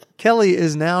 Kelly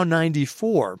is now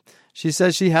 94. She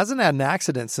says she hasn't had an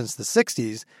accident since the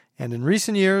 60s, and in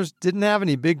recent years didn't have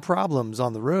any big problems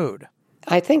on the road.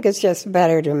 I think it's just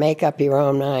better to make up your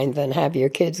own mind than have your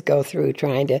kids go through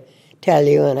trying to tell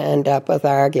you and end up with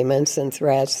arguments and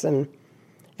threats, and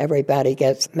everybody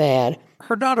gets mad.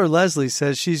 Her daughter Leslie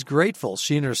says she's grateful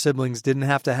she and her siblings didn't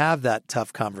have to have that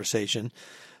tough conversation.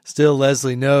 Still,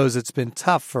 Leslie knows it's been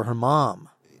tough for her mom.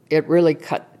 It really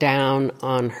cut down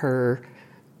on her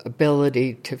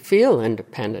ability to feel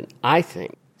independent, I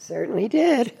think. Certainly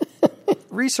did.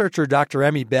 Researcher Dr.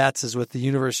 Emmy Betts is with the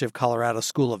University of Colorado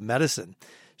School of Medicine.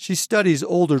 She studies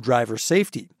older driver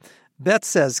safety. Betts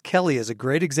says Kelly is a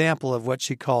great example of what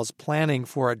she calls planning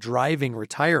for a driving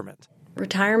retirement.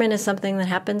 Retirement is something that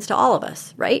happens to all of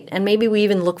us, right? And maybe we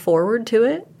even look forward to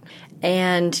it.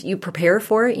 And you prepare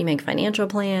for it. You make financial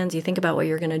plans. You think about what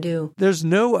you're going to do. There's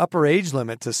no upper age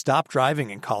limit to stop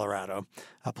driving in Colorado.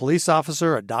 A police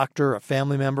officer, a doctor, a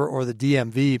family member, or the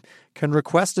DMV can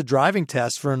request a driving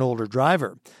test for an older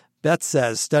driver. Betts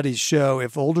says studies show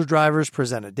if older drivers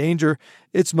present a danger,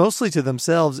 it's mostly to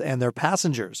themselves and their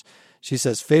passengers. She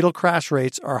says fatal crash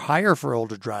rates are higher for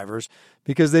older drivers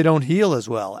because they don't heal as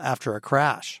well after a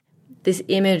crash. This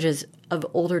image of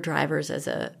older drivers as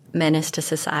a menace to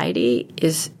society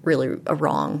is really a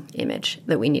wrong image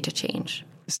that we need to change.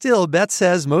 Still, Betts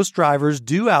says most drivers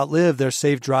do outlive their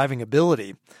safe driving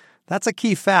ability. That's a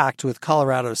key fact with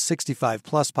Colorado's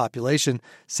 65-plus population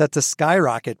set to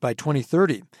skyrocket by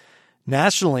 2030.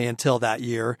 Nationally, until that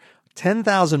year,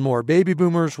 10,000 more baby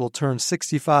boomers will turn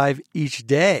 65 each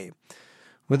day.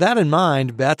 With that in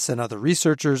mind, Betts and other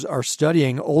researchers are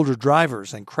studying older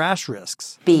drivers and crash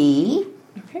risks. B.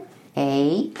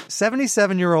 A.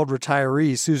 77-year-old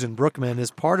retiree Susan Brookman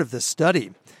is part of this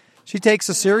study. She takes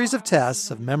a series of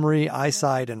tests of memory,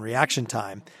 eyesight, and reaction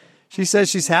time. She says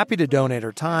she's happy to donate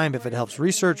her time if it helps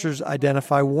researchers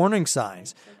identify warning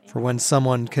signs for when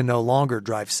someone can no longer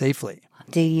drive safely.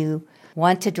 Do you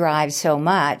want to drive so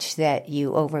much that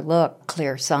you overlook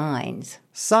clear signs?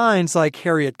 Signs like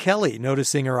Harriet Kelly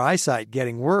noticing her eyesight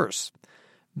getting worse.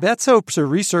 Betts hopes her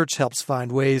research helps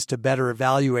find ways to better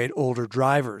evaluate older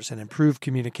drivers and improve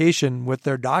communication with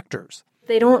their doctors.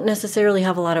 They don't necessarily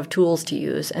have a lot of tools to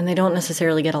use, and they don't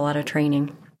necessarily get a lot of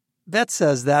training. Betts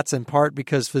says that's in part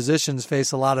because physicians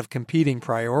face a lot of competing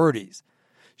priorities.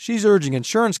 She's urging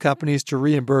insurance companies to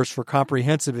reimburse for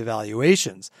comprehensive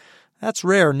evaluations. That's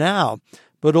rare now,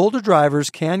 but older drivers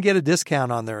can get a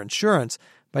discount on their insurance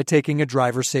by taking a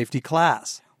driver safety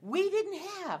class. We didn't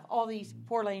have all these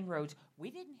 4-lane roads.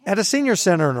 At a senior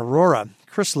center in Aurora,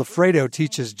 Chris Lafredo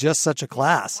teaches just such a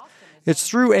class. It's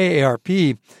through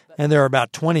AARP, and there are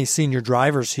about 20 senior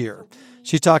drivers here.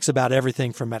 She talks about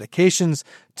everything from medications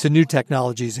to new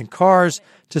technologies in cars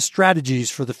to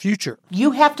strategies for the future.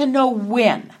 You have to know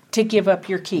when to give up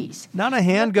your keys. Not a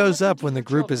hand goes up when the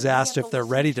group is asked if they're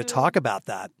ready to talk about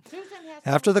that.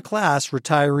 After the class,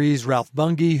 retirees Ralph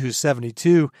Bungie, who's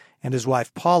 72, and his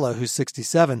wife Paula, who's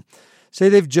 67, say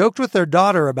they've joked with their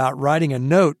daughter about writing a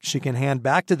note she can hand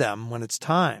back to them when it's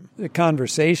time. The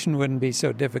conversation wouldn't be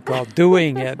so difficult.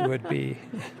 Doing it would be.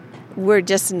 We're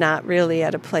just not really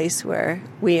at a place where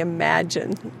we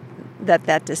imagine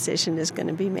that decision is going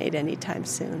to be made anytime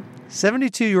soon.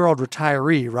 72-year-old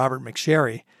retiree Robert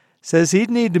McSherry says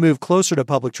he'd need to move closer to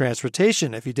public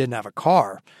transportation if he didn't have a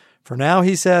car. For now,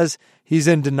 he says he's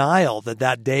in denial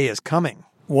that day is coming.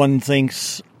 One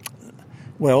thinks,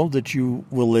 well, that you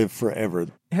will live forever.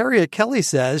 Harriet Kelly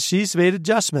says she's made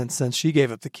adjustments since she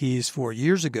gave up the keys 4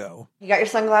 years ago. You got your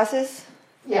sunglasses?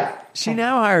 Yeah. She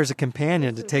now hires a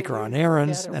companion to take her on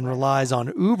errands and relies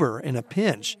on Uber in a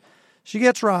pinch. She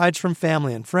gets rides from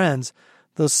family and friends,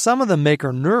 though some of them make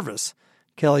her nervous.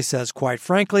 Kelly says, quite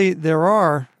frankly, there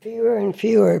are fewer and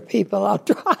fewer people I'll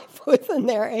drive with in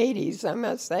their 80s, I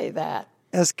must say that.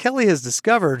 As Kelly has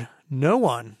discovered, no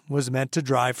one was meant to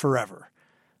drive forever.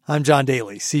 I'm John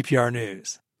Daly, CPR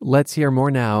News. Let's hear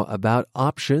more now about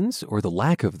options, or the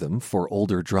lack of them, for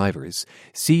older drivers.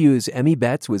 CU's Emmy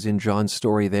Betts was in John's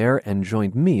story there and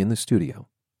joined me in the studio.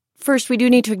 First, we do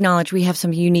need to acknowledge we have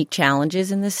some unique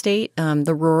challenges in this state.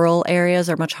 The rural areas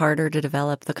are much harder to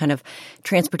develop the kind of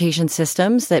transportation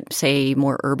systems that, say,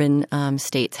 more urban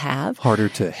states have. Harder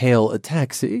to hail a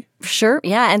taxi. Sure,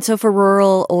 yeah. And so for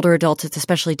rural older adults, it's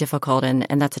especially difficult, and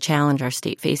that's a challenge our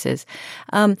state faces.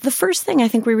 The first thing I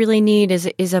think we really need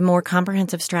is a more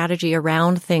comprehensive strategy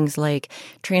around things like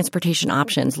transportation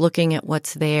options, looking at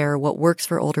what's there, what works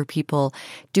for older people.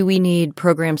 Do we need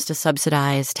programs to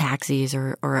subsidize taxis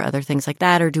or other things like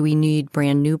that, or do we need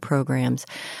brand new programs?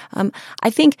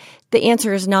 I think the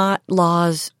answer is not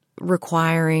laws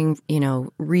requiring,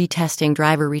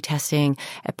 driver retesting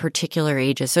at particular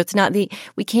ages. So it's not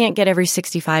we can't get every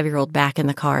 65-year-old back in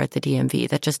the car at the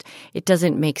DMV. It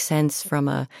doesn't make sense from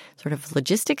a sort of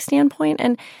logistic standpoint.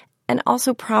 And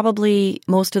also probably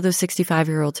most of those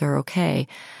 65-year-olds are okay.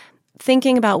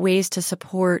 Thinking about ways to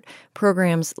support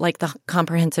programs like the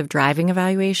comprehensive driving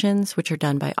evaluations, which are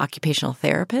done by occupational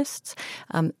therapists.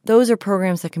 Those are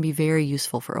programs that can be very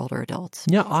useful for older adults.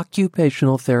 Yeah,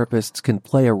 occupational therapists can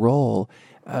play a role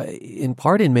in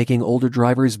part in making older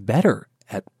drivers better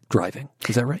at driving.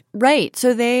 Is that right? Right.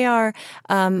 So there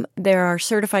are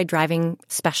certified driving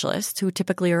specialists who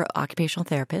typically are occupational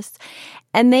therapists,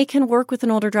 and they can work with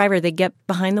an older driver. They get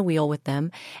behind the wheel with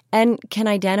them and can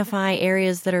identify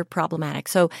areas that are problematic.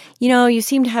 So, you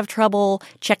seem to have trouble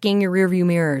checking your rearview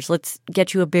mirrors. Let's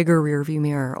get you a bigger rearview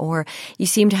mirror. Or you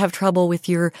seem to have trouble with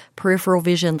your peripheral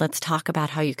vision. Let's talk about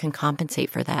how you can compensate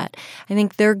for that. I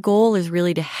think their goal is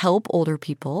really to help older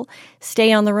people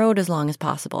stay on the road as long as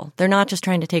possible. They're not just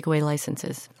trying to take away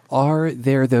licenses. Are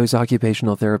there those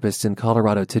occupational therapists in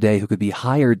Colorado today who could be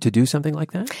hired to do something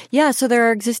like that? Yeah, so there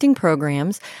are existing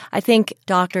programs. I think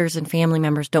doctors and family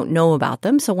members don't know about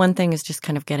them. So one thing is just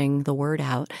kind of getting the word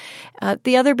out.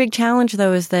 The other big challenge,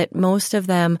 though, is that most of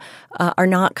them are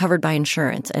not covered by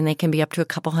insurance, and they can be up to a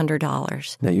couple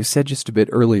 $100s. Now, you said just a bit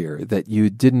earlier that you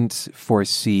didn't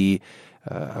foresee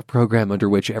a program under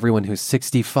which everyone who's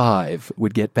 65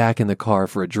 would get back in the car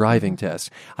for a driving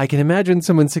test. I can imagine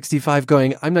someone 65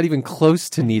 going, I'm not even close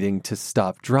to needing to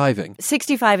stop driving.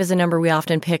 65 is a number we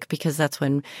often pick because that's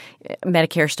when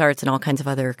Medicare starts and all kinds of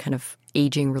other kind of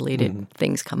aging-related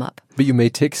things come up. But you may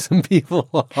tick some people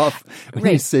off when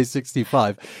you say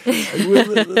 65.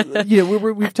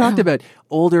 We've talked about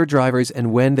older drivers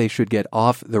and when they should get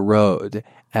off the road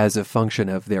as a function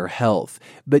of their health.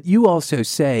 But you also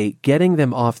say getting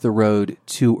them off the road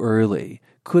too early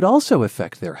could also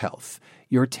affect their health.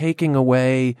 You're taking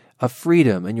away a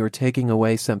freedom and you're taking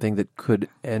away something that could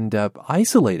end up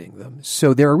isolating them.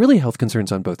 So there are really health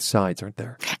concerns on both sides, aren't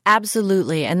there?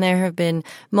 Absolutely. And there have been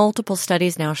multiple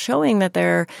studies now showing that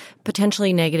there are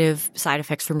potentially negative side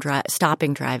effects from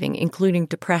stopping driving, including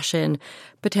depression,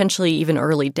 potentially even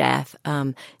early death,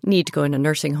 need to go into a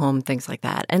nursing home, things like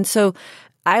that. And so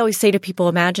I always say to people,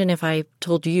 imagine if I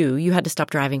told you had to stop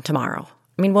driving tomorrow.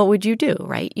 I mean, what would you do,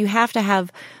 right? You have to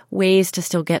have ways to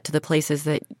still get to the places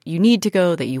that you need to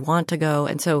go, that you want to go.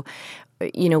 And so,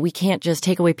 we can't just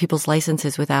take away people's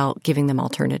licenses without giving them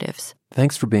alternatives.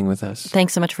 Thanks for being with us.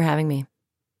 Thanks so much for having me.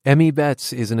 Emmy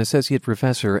Betts is an associate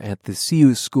professor at the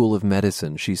CU School of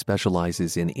Medicine. She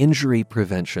specializes in injury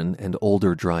prevention and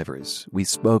older drivers. We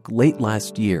spoke late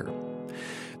last year.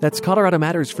 That's Colorado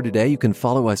Matters for today. You can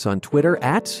follow us on Twitter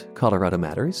at Colorado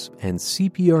Matters and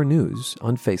CPR News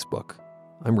on Facebook.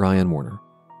 I'm Ryan Warner.